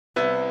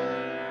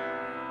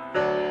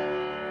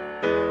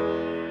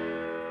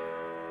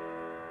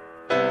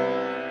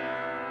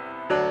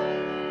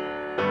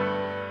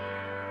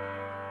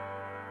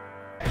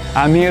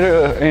I'm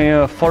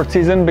here for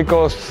season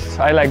because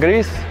I like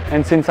Greece,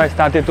 and since I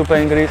started to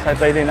play in Greece, I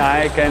played in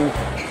AEK, and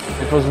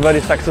it was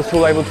very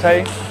successful, I would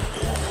say.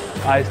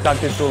 I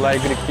started to like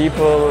Greek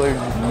people,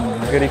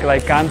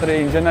 Greek-like country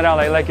in general.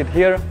 I like it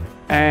here.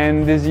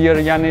 And this year,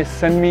 Yannis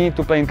sent me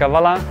to play in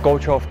Kavala,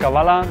 coach of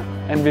Kavala,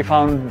 and we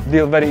found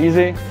deal very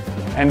easy.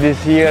 And this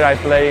year, I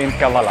play in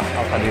Kavala,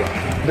 Alpha Dio.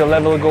 The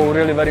level go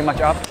really very much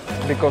up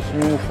because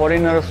new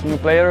foreigners, new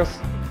players.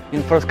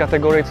 In first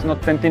category, it's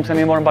not 10 teams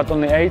anymore, but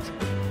only 8.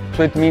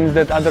 So it means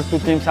that other 2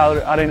 teams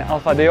are in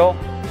Alpha Dio.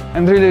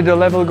 And really the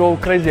level go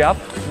crazy up.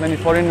 Many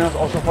foreigners,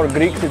 also for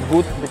Greeks, it's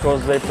good because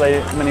they play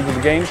many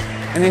good games.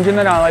 And in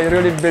general, I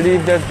really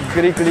believe that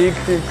Greek League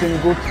is in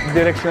good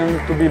direction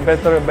to be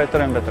better and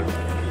better.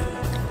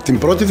 Την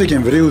 1η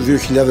Δεκεμβρίου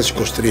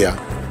 2023,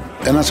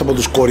 ένας από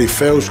τους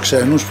κορυφαίους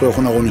ξένους που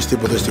έχουν αγωνιστεί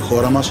ποτέ στη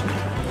χώρα μας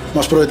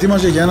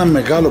προετοίμαζε για ένα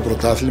μεγάλο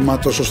πρωτάθλημα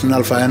τόσο στην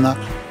Α1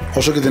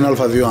 όσο και την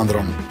Α2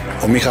 ανδρών.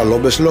 Ο Michal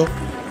Obeslo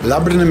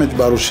λάμπρινε με την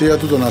παρουσία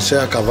του τον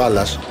ASEA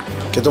Kavalas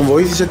και τον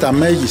βοήθησε τα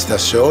μέγιστα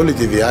σε όλη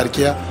τη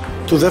διάρκεια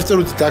του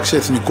δεύτερου τη τάξη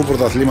εθνικού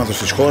πρωταθλήματος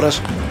της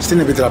χώρας στην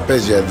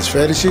επιτραπέζια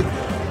αντισφαίριση,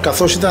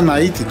 καθώς ήταν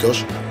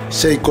αίτητος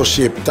σε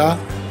 27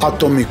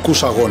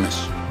 ατομικούς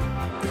αγώνες.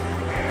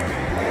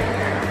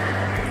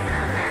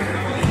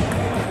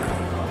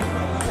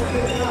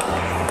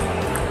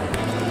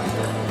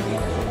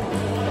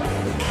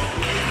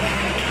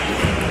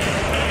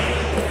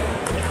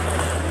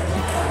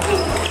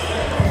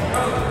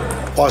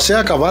 Ο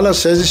ASEA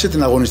Kavalas έζησε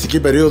την αγωνιστική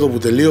περίοδο που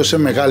τελείωσε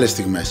μεγάλες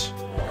στιγμές.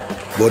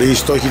 Μπορεί οι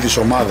στόχοι της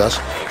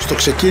ομάδας στο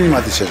ξεκίνημα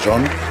της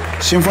σεζόν,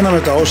 σύμφωνα με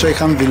τα όσα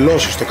είχαν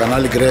δηλώσει στο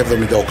κανάλι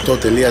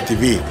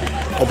Gre78.tv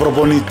ο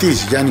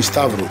προπονητής Γιάννη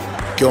Σταύρου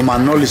και ο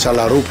Μανώλης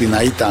Αλαρούπη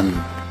να ήταν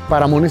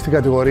παραμονή στην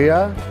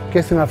κατηγορία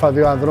και στην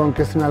Α2 ανδρών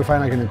και στην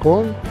Α1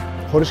 γυναικών,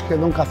 χωρίς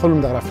σχεδόν καθόλου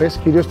μεταγραφές,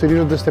 κυρίως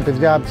στηρίζονται στα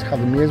παιδιά από τις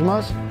ακαδημίες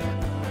μας.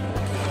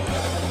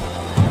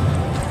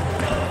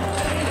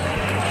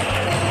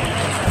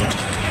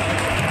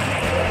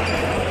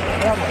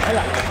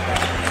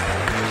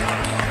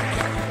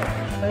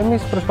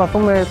 Εμείς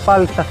προσπαθούμε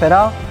πάλι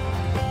σταθερά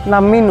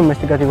να μείνουμε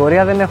στην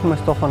κατηγορία, δεν έχουμε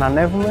στόχο να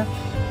ανέβουμε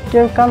και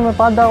κάνουμε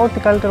πάντα ό,τι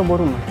καλύτερο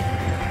μπορούμε.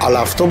 Αλλά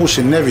αυτό που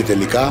συνέβη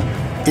τελικά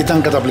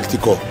ήταν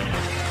καταπληκτικό.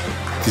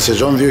 Τη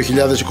σεζόν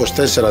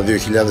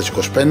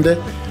 2024-2025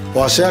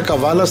 ο ASEA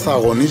Kavalas θα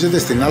αγωνίζεται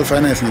στην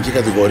Α1 εθνική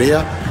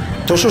κατηγορία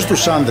τόσο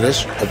στους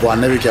άντρες, όπου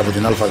ανέβηκε από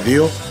την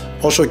Α2,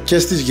 όσο και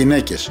στις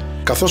γυναίκες,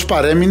 καθώς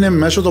παρέμεινε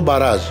μέσω των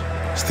μπαράζ,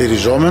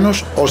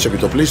 στηριζόμενος ως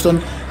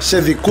επιτοπλίστων σε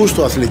δικούς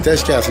του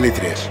αθλητές και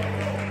αθλήτριες.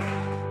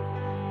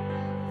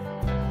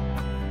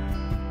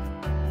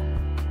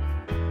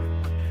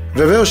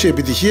 Βεβαίως οι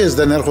επιτυχίες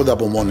δεν έρχονται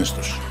από μόνες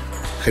τους.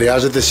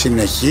 Χρειάζεται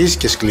συνεχής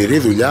και σκληρή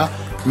δουλειά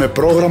με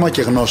πρόγραμμα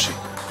και γνώση.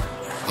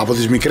 Από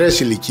τις μικρές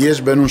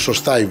ηλικίες μπαίνουν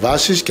σωστά οι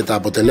βάσεις και τα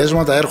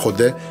αποτελέσματα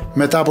έρχονται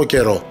μετά από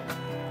καιρό.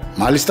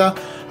 Μάλιστα,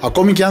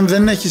 ακόμη και αν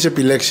δεν έχεις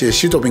επιλέξει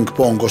εσύ το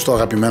πινκ-πονγκ ως το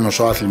αγαπημένο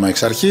σου άθλημα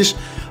εξ αρχής,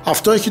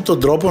 αυτό έχει τον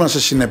τρόπο να σε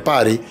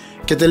συνεπάρει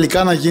και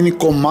τελικά να γίνει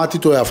κομμάτι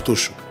του εαυτού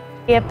σου.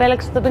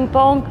 Επέλεξα το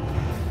πινκ-πονγκ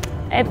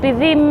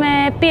επειδή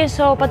με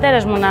πίεσε ο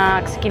πατέρας μου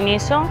να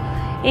ξεκινήσω.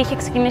 Είχε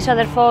ξεκινήσει ο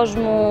αδερφός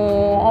μου,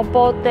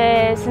 οπότε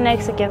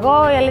συνέχισα κι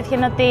εγώ. Η αλήθεια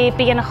είναι ότι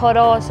πήγαινα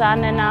χορό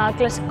σαν ένα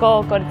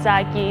κλασικό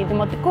κοριτσάκι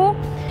δημοτικού.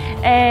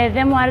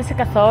 Δεν μου άρεσε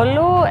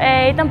καθόλου.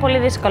 Ήταν πολύ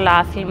δύσκολο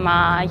άθλημα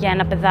για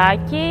ένα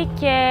παιδάκι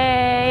και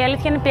η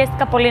αλήθεια είναι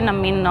πιέστηκα πολύ να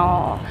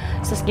μείνω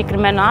στο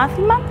συγκεκριμένο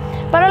άθλημα.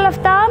 Παρ' όλα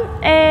αυτά,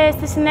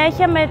 στη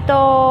συνέχεια με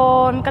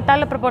τον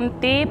κατάλληλο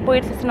προπονητή που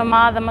ήρθε στην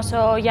ομάδα μας,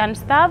 ο Γιάννης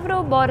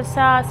Σταύρου,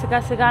 μπόρεσα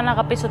σιγά σιγά να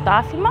αγαπήσω το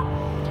άθλημα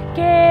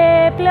και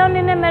πλέον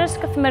είναι μέρος της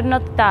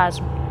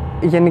καθημερινότητάς μου.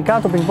 Γενικά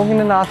το πινκ-πονγκ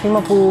είναι ένα άθλημα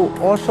που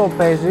όσο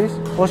παίζεις,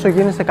 όσο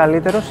γίνεσαι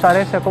καλύτερος, σ'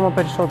 αρέσει ακόμα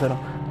περισσότερο.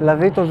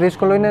 Δηλαδή το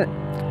δύσκολο είναι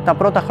τα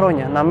πρώτα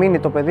χρόνια, να μείνει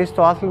το παιδί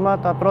στο άθλημα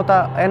τα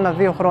πρώτα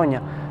 1-2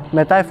 χρόνια.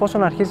 Μετά,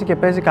 εφόσον αρχίσει και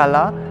παίζει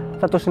καλά,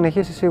 θα το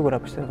συνεχίσει σίγουρα,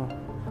 πιστεύω.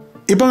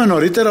 Είπαμε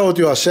νωρίτερα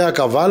ότι ο ASEA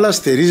Kavalas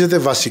στηρίζεται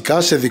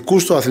βασικά σε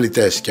δικούς του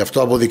αθλητές και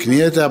αυτό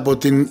αποδεικνύεται από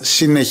την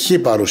συνεχή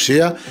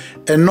παρουσία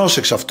ενός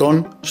εξ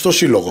αυτών στο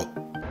σύλλογο.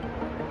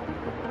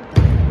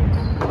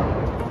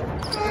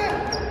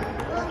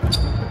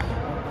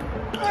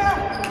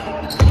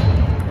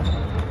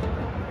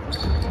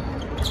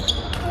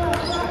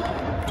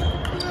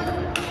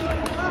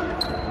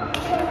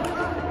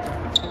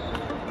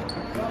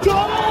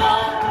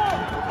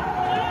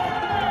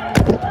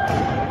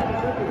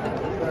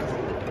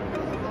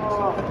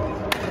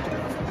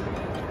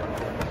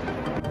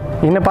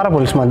 Είναι πάρα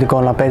πολύ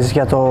σημαντικό να παίζεις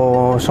για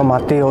το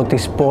σωματείο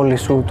της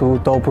πόλης σου, του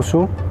τόπου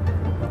σου.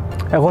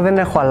 Εγώ δεν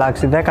έχω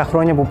αλλάξει. 10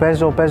 χρόνια που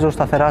παίζω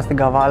σταθερά στην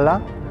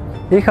Καβάλα.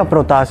 Είχα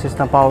προτάσεις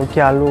να πάω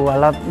και αλλού,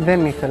 αλλά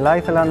δεν ήθελα.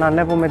 Ήθελα να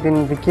ανέβω με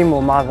την δική μου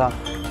ομάδα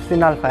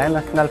στην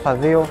Α1, στην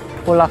Α2.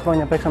 Πολλά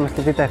χρόνια παίξαμε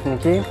στη Β'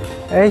 Εθνική.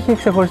 Έχει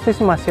ξεχωριστή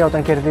σημασία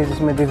όταν κερδίζεις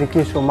με τη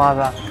δική σου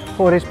ομάδα,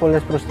 χωρίς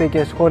πολλές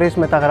προσθήκες, χωρίς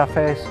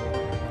μεταγραφές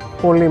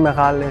πολύ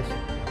μεγάλες.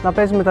 Να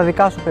παίζεις με τα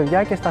δικά σου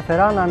παιδιά και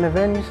σταθερά να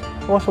ανεβαίνεις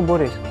όσο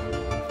μπορείς.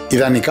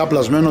 Ιδανικά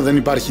πλασμένο δεν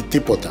υπάρχει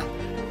τίποτα.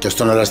 Και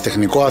στον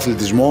ερασιτεχνικό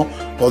αθλητισμό,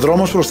 ο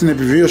δρόμος προς την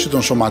επιβίωση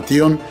των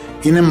σωματείων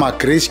είναι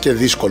μακρύς και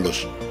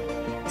δύσκολος.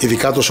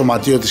 Ειδικά το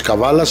σωματείο της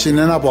Καβάλας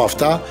είναι ένα από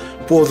αυτά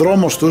που ο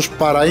δρόμος τους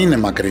παρά είναι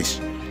μακρύς,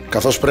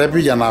 καθώς πρέπει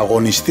για να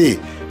αγωνιστεί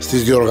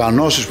στις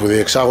διοργανώσεις που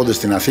διεξάγονται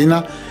στην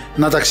Αθήνα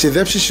να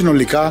ταξιδέψει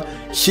συνολικά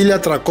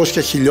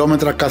 1.300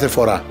 χιλιόμετρα κάθε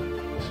φορά.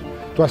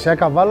 Το ASEA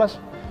Καβάλας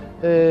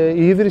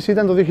η ίδρυση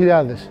ήταν το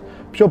 2000.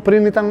 Πιο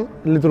πριν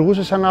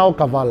λειτουργούσε σαν ΑΟ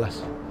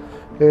Καβάλας.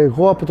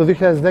 Εγώ από το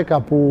 2010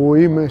 που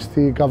είμαι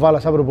στη Καβάλα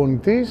σαν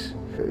προπονητής,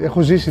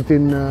 έχω ζήσει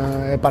την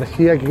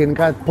επαρχία και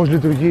γενικά πώς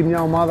λειτουργεί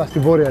μια ομάδα στη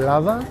Βόρεια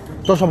Ελλάδα,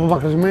 τόσο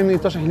απομακρυσμένη,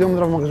 τόσα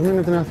χιλιόμετρα απομακρυσμένη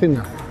από την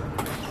Αθήνα.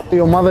 Η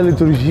ομάδα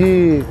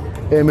λειτουργεί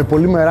με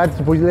πολύ μεράτη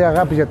και πολύ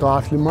αγάπη για το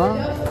άθλημα,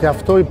 και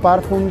αυτό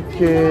υπάρχουν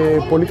και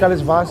πολύ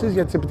καλές βάσεις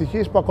για τις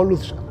επιτυχίες που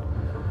ακολούθησαν.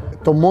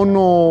 Το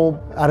μόνο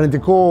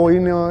αρνητικό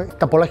είναι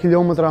τα πολλά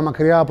χιλιόμετρα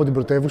μακριά από την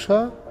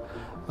πρωτεύουσα,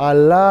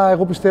 αλλά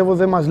εγώ πιστεύω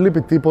δεν μας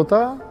λείπει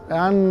τίποτα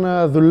αν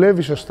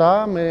δουλεύει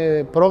σωστά,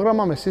 με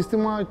πρόγραμμα, με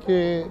σύστημα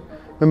και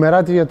με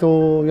μεράτη για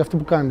αυτό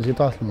που κάνεις, για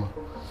το άθλημα.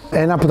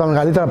 Ένα από τα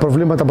μεγαλύτερα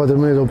προβλήματα που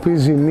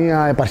αντιμετωπίζει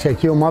μια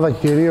επαρχιακή ομάδα,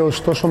 και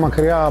κυρίως τόσο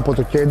μακριά από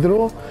το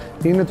κέντρο,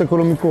 είναι το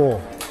οικονομικό.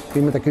 Οι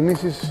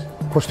μετακινήσεις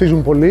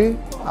κοστίζουν πολύ,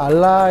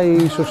 αλλά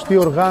η σωστή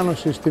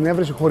οργάνωση στην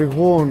έβρεση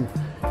χορηγών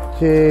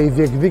και η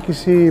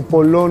διεκδίκηση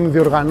πολλών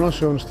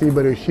διοργανώσεων στην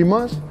περιοχή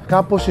μας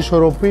κάπως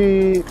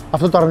ισορροπεί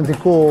αυτό το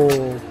αρνητικό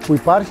που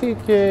υπάρχει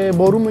και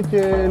μπορούμε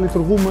και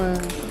λειτουργούμε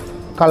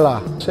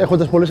καλά,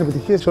 έχοντας πολλές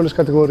επιτυχίες σε όλες τις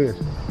κατηγορίες.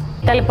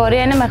 Η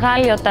ταλαιπωρία είναι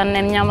μεγάλη όταν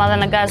μια ομάδα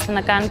αναγκάζεται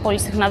να κάνει πολύ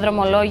συχνά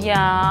δρομολόγια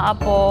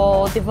από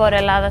τη Βόρεια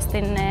Ελλάδα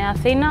στην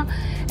Αθήνα.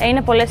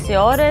 Είναι πολλές οι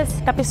ώρες.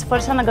 Κάποιες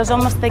φορές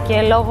αναγκαζόμαστε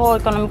και λόγω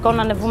οικονομικών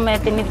να ανεβούμε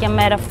την ίδια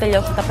μέρα αφού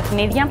τελειώσουν τα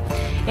παιχνίδια.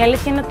 Η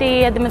αλήθεια είναι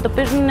ότι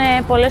αντιμετωπίζουν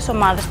πολλές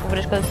ομάδες που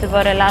βρίσκονται στη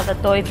Βόρεια Ελλάδα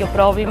το ίδιο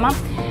πρόβλημα.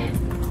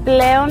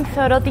 Πλέον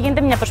θεωρώ ότι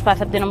γίνεται μια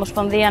προσπάθεια από την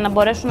Ομοσπονδία να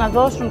μπορέσουν να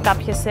δώσουν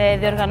κάποιες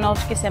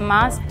διοργανώσεις και σε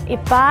εμάς.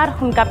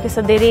 Υπάρχουν κάποιες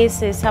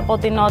αντιρρήσεις από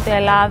την Νότια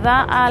Ελλάδα,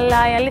 αλλά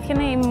η αλήθεια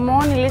είναι η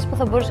μόνη λύση που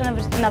θα μπορούσε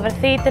να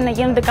βρεθεί είτε να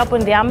γίνονται κάπου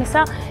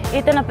ενδιάμεσα,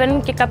 είτε να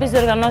παίρνουν και κάποιες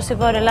διοργανώσεις στη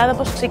Βόρεια Ελλάδα,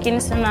 όπως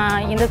ξεκίνησε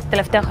να γίνεται τα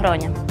τελευταία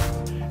χρόνια.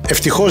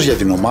 Ευτυχώς για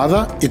την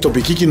ομάδα, η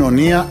τοπική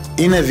κοινωνία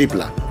είναι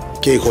δίπλα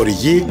και οι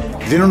χορηγοί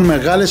δίνουν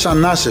μεγάλες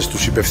ανάσες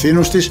στους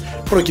υπευθύνους της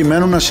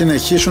προκειμένου να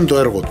συνεχίσουν το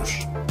έργο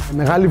τους.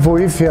 Μεγάλη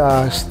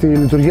βοήθεια στη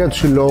λειτουργία του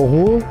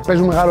συλλόγου.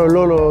 Παίζουν μεγάλο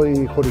ρόλο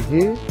οι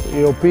χορηγοί,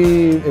 οι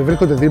οποίοι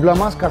βρίσκονται δίπλα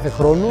μας κάθε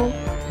χρόνο,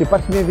 και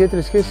υπάρχει μια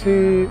ιδιαίτερη σχέση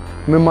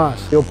με εμάς,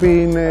 οι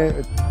οποίοι είναι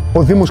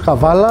ο Δήμος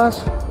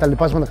Καβάλας, τα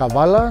λοιπάσματα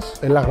Καβάλας,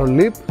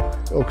 Ελαγρολίπ,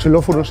 ο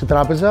ξυλόφουρνος η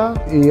Τράπεζα,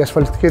 η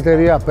ασφαλιστική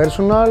εταιρεία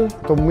Personal,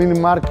 το Mini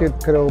Market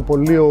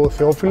Κρεοπολείο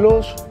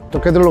Θεόφιλος, το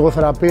Κέντρο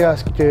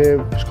Λογοθεραπείας και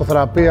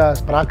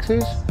Φυσικοθεραπείας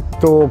Πράξης,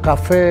 το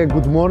καφέ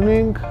Good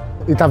Morning,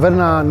 η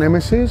ταβέρνα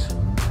Νέμεσης,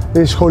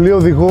 η Σχολείο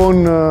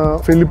Οδηγών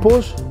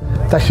Φίλιππος,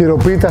 τα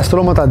χειροποίητα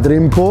στρώματα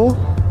Dreamco,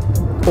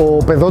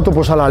 ο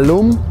παιδότοπος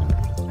Αλαλούμ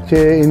και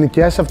οι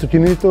νοικιάσεις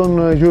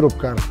αυτοκινήτων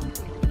Europcar.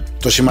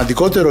 Το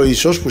σημαντικότερο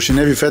ίσως που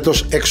συνέβη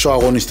φέτος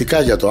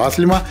εξωαγωνιστικά για το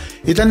άθλημα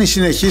ήταν η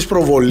συνεχής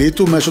προβολή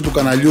του μέσω του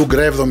καναλιού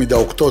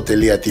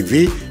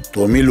gre78.tv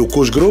του ομίλου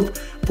KOUSgroup,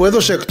 που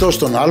έδωσε εκτός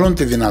των άλλων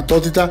τη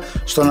δυνατότητα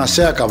στον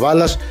ASEA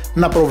Kavalas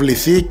να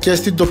προβληθεί και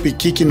στην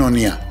τοπική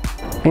κοινωνία.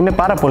 Είναι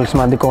πάρα πολύ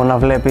σημαντικό να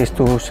βλέπεις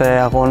τους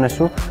αγώνες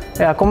σου.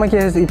 Ακόμα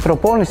και η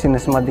προπόνηση είναι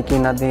σημαντική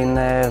να την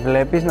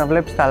βλέπεις, να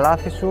βλέπεις τα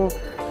λάθη σου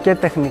και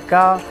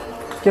τεχνικά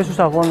και στους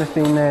αγώνες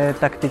την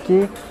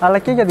τακτική, αλλά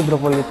και για την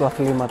προβολή του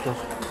αθλήματος.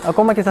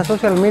 Ακόμα και στα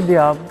social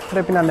media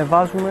πρέπει να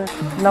ανεβάζουμε,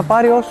 να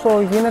πάρει όσο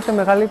γίνεται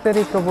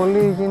μεγαλύτερη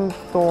προβολή γίνει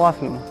το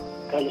άθλημα.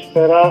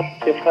 Καλησπέρα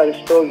και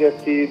ευχαριστώ για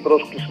την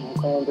πρόσκληση που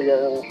κάνατε για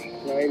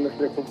να είμαι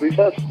στην εκπομπή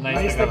σας. Να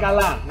είστε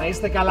καλά, να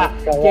είστε καλά.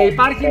 Και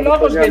υπάρχει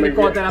λόγος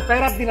γενικότερα,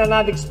 πέρα από την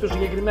ανάδειξη του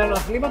συγκεκριμένου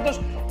αθλήματος,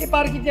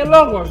 υπάρχει και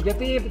λόγος,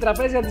 γιατί η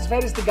επιτραπέζια της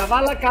φέρει στην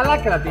Καβάλα καλά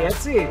κρατεί,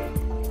 έτσι.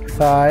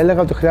 Θα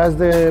έλεγα ότι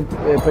χρειάζεται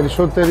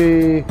περισσότερη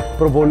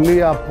προβολή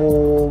από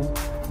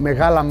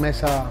μεγάλα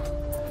μέσα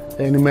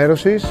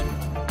ενημέρωσης,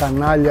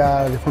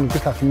 κανάλια, διαφωνική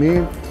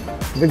σταθμή.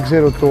 Δεν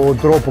ξέρω τον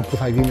τρόπο που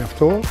θα γίνει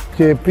αυτό,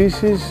 και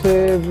επίσης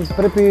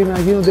πρέπει να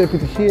γίνονται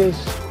επιτυχίες.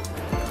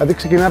 Δηλαδή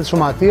ξεκινά τη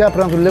σωματεία,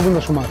 πρέπει να δουλεύουν τα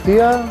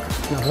σωματεία,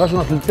 να βγάζουν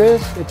αθλητές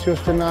έτσι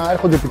ώστε να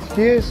έρχονται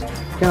επιτυχίες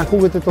και να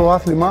ακούγεται το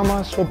άθλημά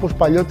μας όπως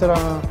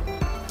παλιότερα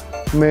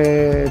με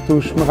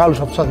τους μεγάλους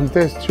αυτούς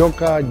αθλητές,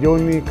 Τσιόκα,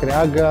 Γκιόνι,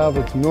 Κρεάγκα,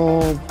 Βετινό,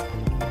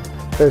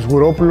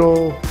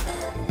 Σγουρόπουλο.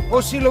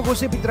 Ο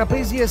Σύλλογος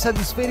Επιτραπέζιας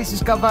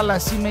Αντισφαίρησης Καβάλα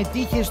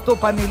συμμετείχε στο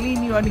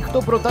Πανελλήνιο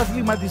Ανοιχτό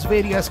Πρωτάθλημα της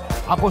Βέρειας,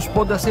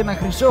 αποσπώντας ένα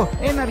χρυσό,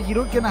 ένα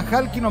αργυρό και ένα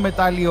χάλκινο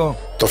μετάλλιο.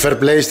 Το fair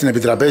play στην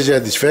επιτραπέζια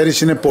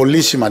αντισφαίρησης είναι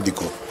πολύ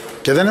σημαντικό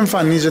και δεν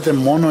εμφανίζεται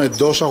μόνο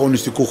εντός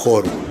αγωνιστικού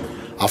χώρου.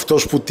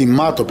 Αυτός που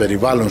τιμά το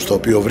περιβάλλον στο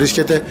οποίο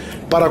βρίσκεται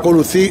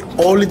παρακολουθεί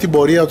όλη την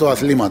πορεία του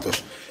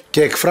αθλήματος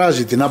και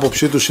εκφράζει την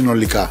άποψή του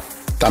συνολικά.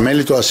 Τα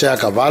μέλη του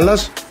ASEA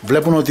Kavalas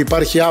βλέπουν ότι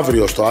υπάρχει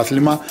αύριο στο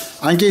άθλημα,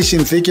 αν και οι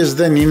συνθήκες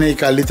δεν είναι οι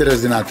καλύτερες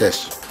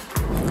δυνατές.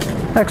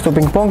 Εντάξει, το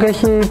πινκ-πονγκ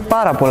έχει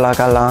πάρα πολλά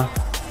καλά.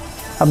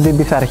 Από την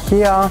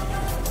πειθαρχία,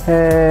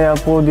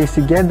 από τη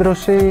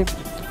συγκέντρωση.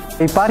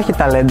 Υπάρχει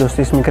ταλέντο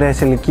στις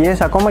μικρές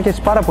ηλικίες, ακόμα και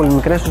στις πάρα πολύ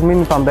μικρές, στους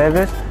μίνι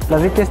παμπέδες.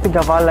 Δηλαδή και στην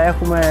Καβάλα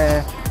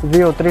έχουμε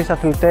 2-3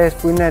 αθλητές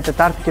που είναι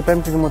 4η και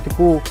 5η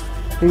δημοτικού,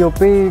 οι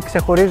οποίοι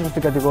ξεχωρίζουν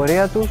στην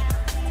κατηγορία τους,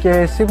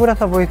 και σίγουρα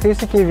θα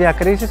βοηθήσει και οι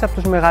διακρίσεις από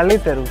τους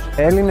μεγαλύτερους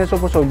Έλληνες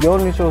όπως ο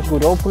Γιώνης, ο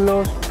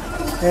Σγουρόπουλος.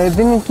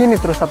 Δίνουν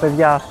κίνητρο στα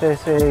παιδιά αυτές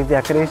οι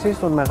διακρίσεις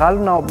των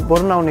μεγάλων να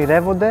μπορούν να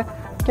ονειρεύονται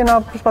και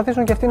να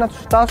προσπαθήσουν και αυτοί να τους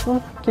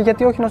φτάσουν, και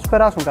γιατί όχι να τους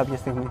περάσουν κάποια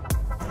στιγμή.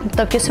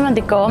 Το πιο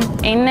σημαντικό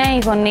είναι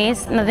οι γονείς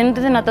να δίνουν τη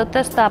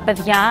δυνατότητα στα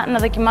παιδιά να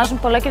δοκιμάζουν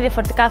πολλά και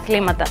διαφορετικά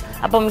αθλήματα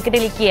από μικρή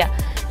ηλικία.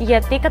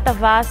 Γιατί κατά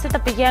βάση τα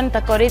πηγαίνουν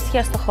τα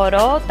κορίτσια στο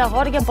χορό, τα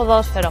αγόρια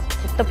ποδόσφαιρο.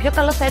 Το πιο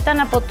καλό θα ήταν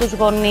από τους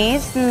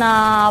γονείς να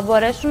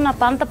μπορέσουν να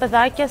πάνε τα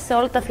παιδάκια σε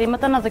όλα τα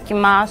αθλήματα να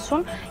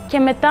δοκιμάσουν και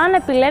μετά να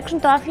επιλέξουν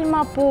το άθλημα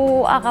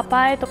που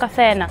αγαπάει το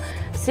καθένα.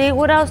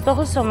 Σίγουρα ο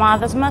στόχος της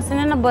ομάδας μας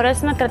είναι να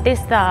μπορέσει να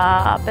κρατήσει τα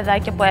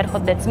παιδάκια που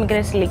έρχονται τις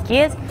μικρές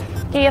ηλικίες,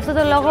 και γι' αυτό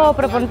το λόγο ο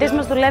προπονητής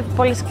μας δουλεύει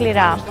πολύ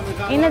σκληρά.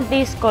 Είναι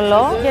δύσκολο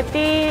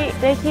γιατί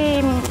έχει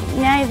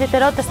μια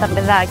ιδιαιτερότητα στα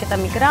παιδάκια τα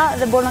μικρά,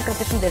 δεν μπορούν να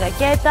κρατήσουν τη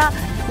ρακέτα,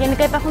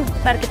 γενικά υπάρχουν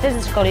αρκετές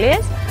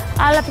δυσκολίες,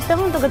 αλλά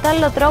πιστεύω με τον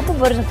κατάλληλο τρόπο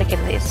μπορείς να τα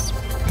κερδίσεις.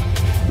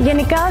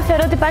 Γενικά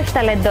θεωρώ ότι υπάρχει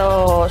ταλέντο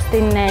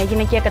στην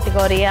γυναικεία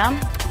κατηγορία,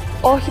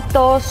 όχι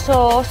τόσο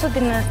όσο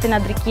στην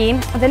αντρική.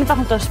 Δεν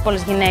υπάρχουν τόσες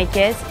πολλές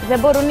γυναίκες, δεν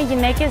μπορούν οι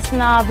γυναίκες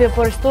να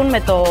βιοποριστούν με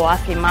το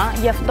άθλημα,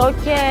 γι' αυτό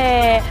και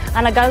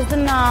αναγκάζονται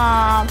να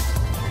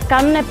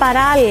κάνουν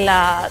παράλληλα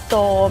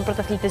τον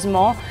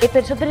πρωταθλητισμό. Οι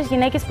περισσότερες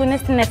γυναίκες που είναι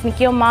στην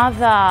εθνική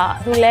ομάδα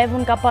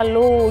δουλεύουν κάπου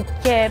αλλού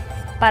και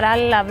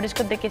παράλληλα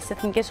βρίσκονται και στις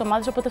εθνικές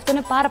ομάδες, οπότε αυτό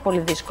είναι πάρα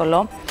πολύ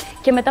δύσκολο.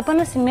 Και μετά από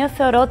ένα σημείο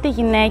θεωρώ ότι οι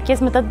γυναίκες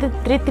μετά την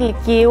τρίτη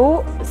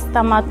λυκείου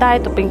σταματάει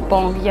το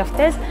πινκ-πονγκ για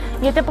αυτές,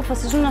 γιατί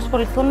αποφασίζουν να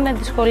ασχοληθούν με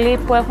τη σχολή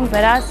που έχουν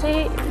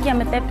περάσει για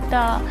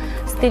μετέπειτα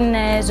στην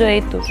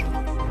ζωή τους.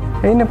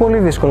 Είναι πολύ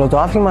δύσκολο. Το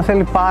άθλημα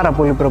θέλει πάρα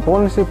πολύ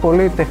προπόνηση,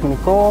 πολύ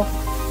τεχνικό.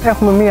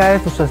 Έχουμε μία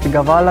αίθουσα στην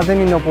Καβάλα, δεν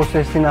είναι όπως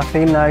στην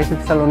Αθήνα ή στη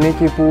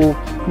Θεσσαλονίκη που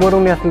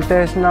μπορούν οι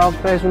αθλητές να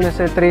παίζουν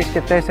σε 3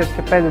 και 4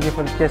 και 5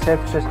 διαφορετικές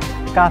αίθουσες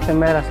κάθε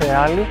μέρα σε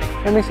άλλη.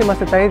 Εμείς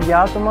είμαστε τα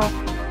ίδια άτομα,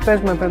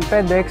 παίζουμε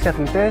 5-6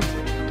 αθλητές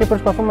και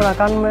προσπαθούμε να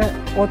κάνουμε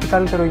ό,τι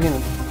καλύτερο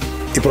γίνεται.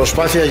 Η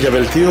προσπάθεια για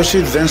βελτίωση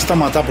δεν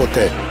σταματά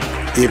ποτέ.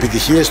 Οι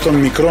επιτυχίες των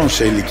μικρών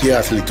σε ηλικία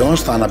αθλητών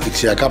στα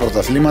αναπτυξιακά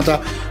πρωταθλήματα,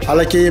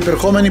 αλλά και η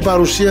επερχόμενη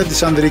παρουσία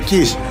της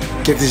ανδρικής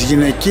και της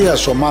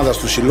γυναικείας ομάδας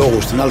του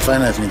συλλόγου στην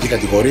Α1 εθνική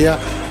κατηγορία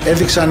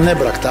έδειξαν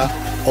έμπρακτα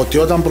ότι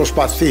όταν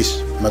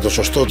προσπαθείς με το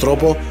σωστό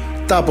τρόπο,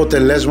 τα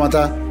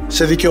αποτελέσματα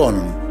σε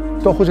δικαιώνουν.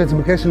 Στόχος για τις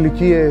μικρές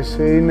ηλικίες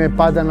είναι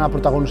πάντα να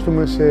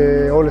πρωταγωνιστούμε σε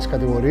όλες τις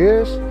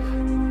κατηγορίες,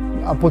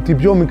 από την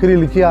πιο μικρή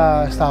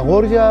ηλικία στα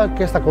αγόρια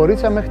και στα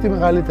κορίτσια μέχρι τη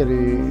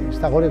μεγαλύτερη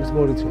στα αγόρια και στα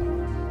κορίτσια.